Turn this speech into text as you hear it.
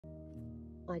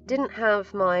I didn't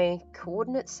have my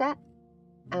coordinates set,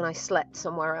 and I slept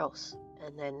somewhere else,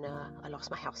 and then I lost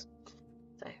my house.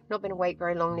 So, not been awake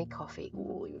very long, need coffee.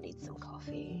 Ooh, you need some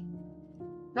coffee.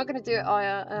 Not going to do it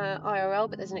IRL,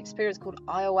 but there's an experience called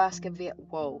ayahuasca via...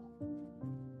 Whoa.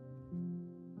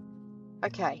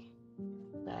 Okay.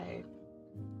 So...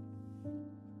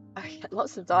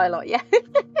 lots of dialogue, yeah.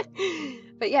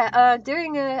 But yeah,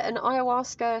 doing an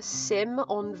ayahuasca sim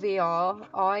on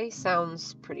VR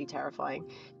sounds pretty terrifying.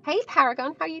 Hey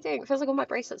Paragon, how you doing? It feels like all my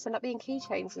bracelets end up being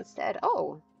keychains instead.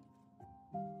 Oh.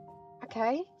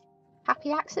 Okay.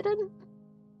 Happy accident?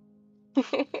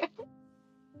 Can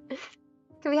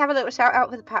we have a little shout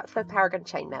out for Paragon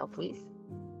chainmail, please?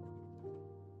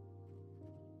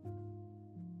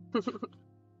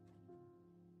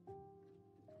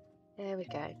 There we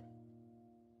go.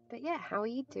 But yeah, how are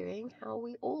you doing? How are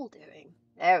we all doing?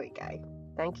 There we go.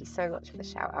 Thank you so much for the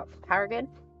shout out for Paragon.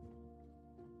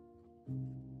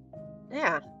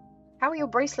 Yeah. How are your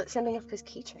bracelets ending up as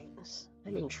keychains?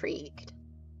 I'm intrigued.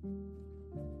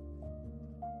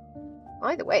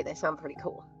 Either way, they sound pretty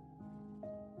cool.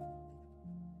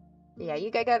 But yeah,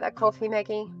 you go get that coffee,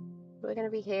 Maggie. We're going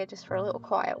to be here just for a little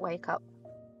quiet wake up.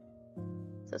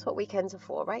 So that's what weekends are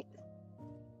for, right?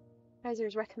 Rosa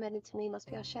is recommended to me, must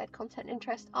be our shared content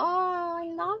interest. Oh,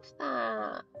 I love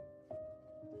that.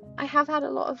 I have had a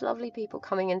lot of lovely people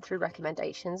coming in through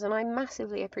recommendations, and I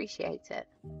massively appreciate it.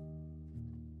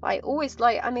 I always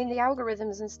like, I mean, the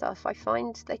algorithms and stuff, I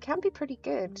find they can be pretty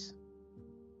good.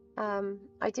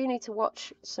 I do need to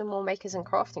watch some more makers and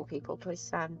crafting people,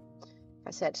 because, like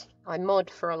I said, I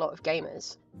mod for a lot of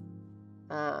gamers.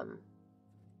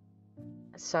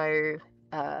 So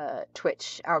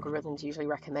Twitch algorithms usually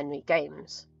recommend me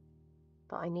games,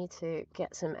 but I need to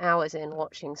get some hours in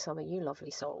watching some of you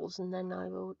lovely souls, and then I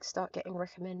will start getting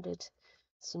recommended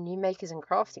some new makers and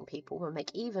crafting people and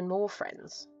make even more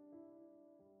friends.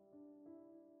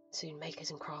 Soon makers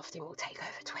and crafting will take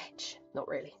over Twitch. Not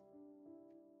really.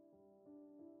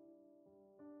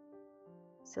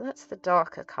 So that's the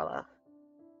darker colour.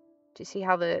 Do you see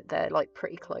how they're like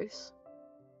pretty close?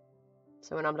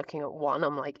 So when I'm looking at one,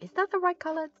 I'm like, is that the right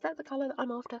colour? Is that the colour that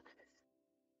I'm after?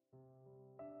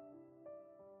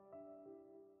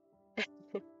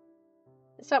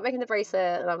 Start making the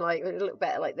bracelet, and I'm like, it'll look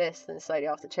better like this, and slowly I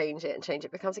have to change it, and change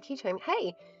it becomes a keychain.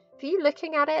 Hey, if you're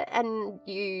looking at it and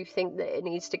you think that it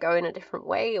needs to go in a different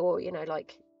way, or, you know,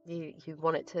 like, you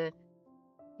want it to,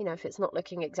 you know, if it's not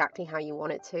looking exactly how you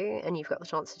want it to, and you've got the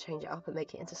chance to change it up and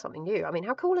make it into something new. I mean,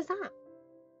 how cool is that?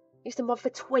 Used to mod for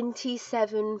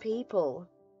 27 people.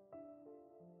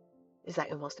 Is that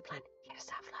your master plan? Yes,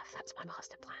 have love. That's my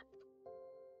master plan.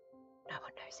 No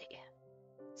one knows it yet.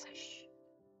 So shh.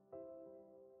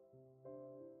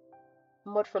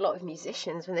 Mod for a lot of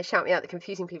musicians. When they shout me out, the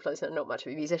confusing people, I'm not much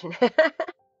of a musician.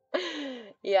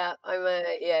 Yeah, I'm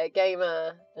a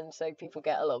gamer, and so people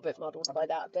get a little bit muddled by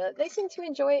that. But they seem to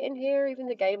enjoy it in here, even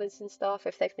the gamers and stuff.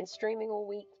 If they've been streaming all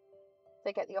week,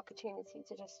 they get the opportunity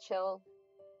to just chill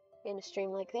in a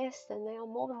stream like this, then they are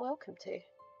more than welcome to.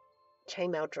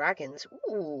 Chainmail dragons.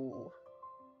 Ooh.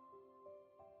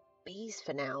 Bees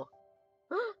for now.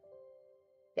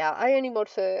 Yeah, I only mod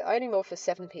for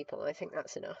 7 people, and I think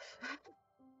that's enough.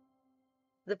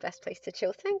 The best place to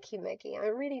chill. Thank you, Maggie. I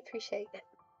really appreciate it.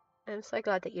 I'm so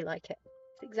glad that you like it.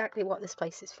 It's exactly what this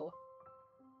place is for.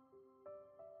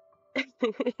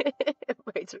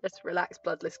 Motorist, relax,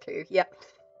 bloodless coup. Yep.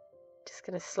 Just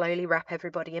gonna slowly wrap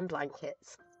everybody in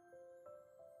blankets.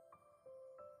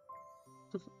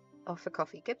 Off for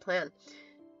coffee. Good plan.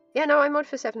 Yeah, no, I mod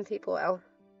for 7 people, Elle.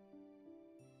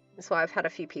 That's why I've had a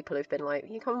few people who've been like,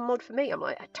 you come and mod for me? I'm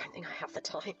like, I don't think I have the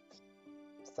time.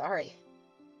 Sorry.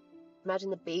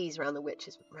 Imagine the bees around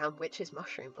witch's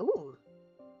mushroom. Ooh.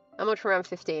 I'm mod for around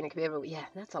 15. It could be over. Yeah,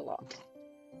 that's a lot.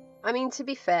 I mean, to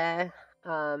be fair,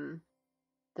 the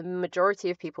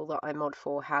majority of people that I mod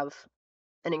for have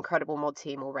an incredible mod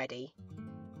team already,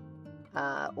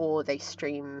 or they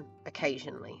stream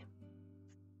occasionally.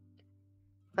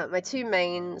 But my 3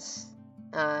 mains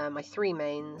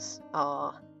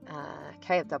are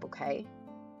K of Double K,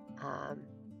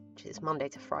 which is Monday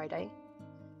to Friday.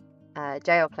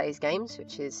 JL Plays Games,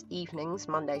 which is evenings,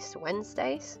 Mondays to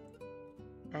Wednesdays.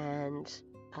 And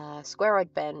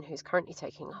Square-Eyed Ben, who's currently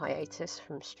taking a hiatus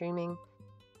from streaming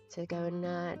to go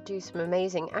and do some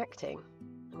amazing acting.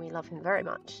 And we love him very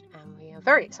much, and we are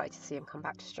very excited to see him come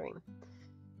back to stream.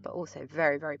 But also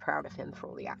very, very proud of him for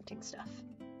all the acting stuff.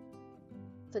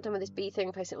 So done with this bee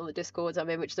thing, post it on the Discords I'm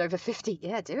in, which is over 50.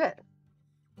 Yeah, do it.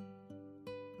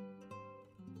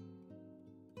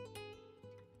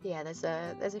 Yeah, there's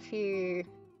a few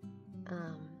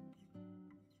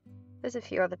There's a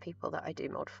few other people that I do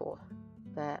mod for,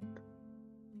 but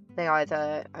they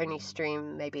either only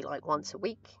stream maybe like once a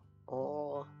week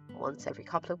or once every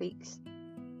couple of weeks.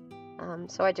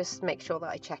 So I just make sure that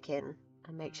I check in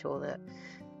and make sure that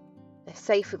they're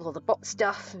safe with all the bot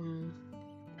stuff and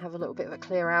have a little bit of a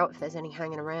clear out if there's any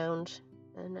hanging around.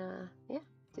 And yeah,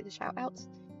 do the shout outs.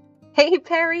 Hey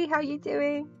Perry, how you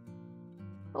doing?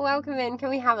 Welcome in. Can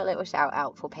we have a little shout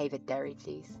out for Pavid Derry,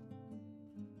 please?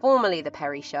 Formerly the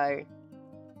Perry Show.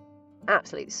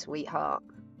 Absolute sweetheart.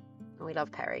 We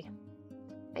love Perry.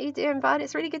 How you doing, bud?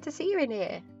 It's really good to see you in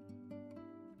here.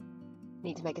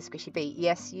 Need to make a squishy bee.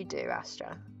 Yes, you do,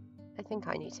 Astra. I think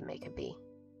I need to make a bee.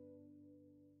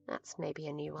 That's maybe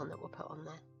a new one that we'll put on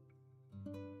there.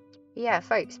 Yeah,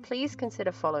 folks, please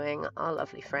consider following our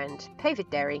lovely friend, Pavid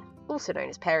Derry, also known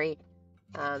as Perry.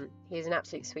 He is an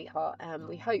absolute sweetheart, and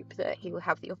we hope that he will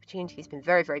have the opportunity. He's been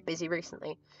very, very busy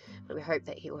recently, but we hope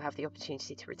that he will have the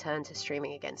opportunity to return to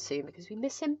streaming again soon, because we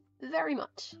miss him very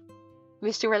much.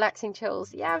 Missed your relaxing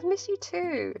chills. Yeah, I've missed you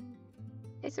too.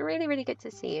 It's really, really good to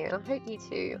see you, and I hope you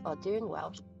two are doing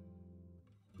well.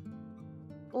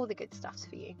 All the good stuff's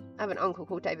for you. I have an uncle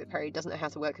called David Perry who doesn't know how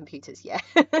to work computers yet.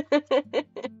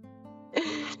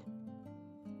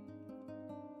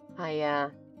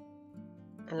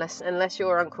 Unless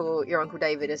your uncle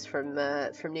David is from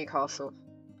Newcastle,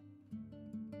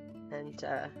 and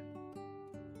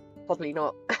probably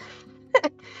not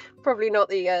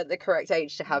the correct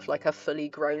age to have like a fully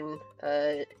grown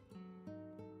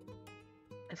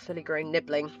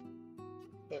nibbling.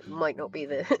 It might not be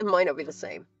the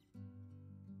same.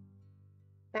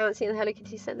 Bouncy and the Hello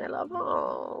Kitty send their love.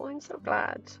 Oh, I'm so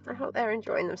glad. I hope they're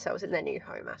enjoying themselves in their new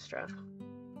home, Astra.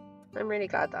 I'm really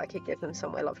glad that I could give them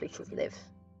somewhere lovely to live.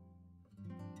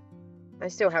 I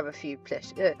still have a few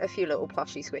little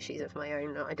plushy squishies of my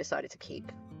own that I decided to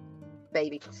keep.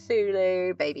 Baby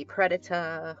Cthulhu, Baby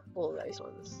Predator, all those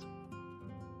ones.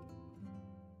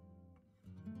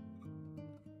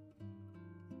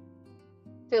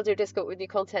 Build your Discord with new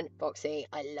content, Boxy.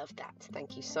 I love that.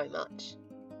 Thank you so much.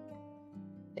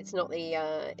 It's not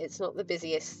the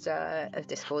busiest of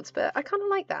Discords, but I kind of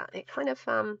like that. It kind of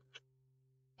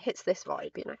hits this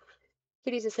vibe, you know.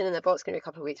 Kitties are sitting in their box. Going to be a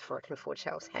couple of weeks before I can afford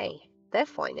shelves. Hey, they're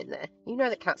fine in there. You know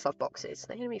that cats love boxes.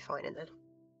 They're going to be fine in there.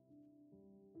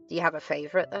 Do you have a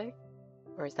favourite though,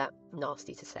 or is that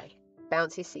nasty to say?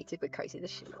 Bouncy seated with Cozy the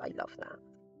shoe. I love that.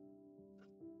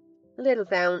 Little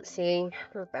Bouncy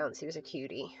was a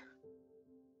cutie.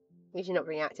 Usually not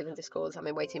very active in Discords. I'm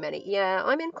in way too many. Yeah,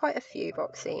 I'm in quite a few,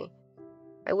 Boxy.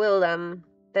 I will.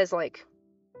 There's like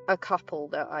a couple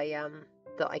that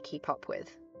I keep up with.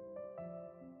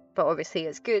 But obviously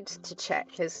it's good to check,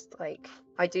 because like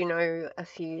I do know a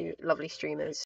few lovely streamers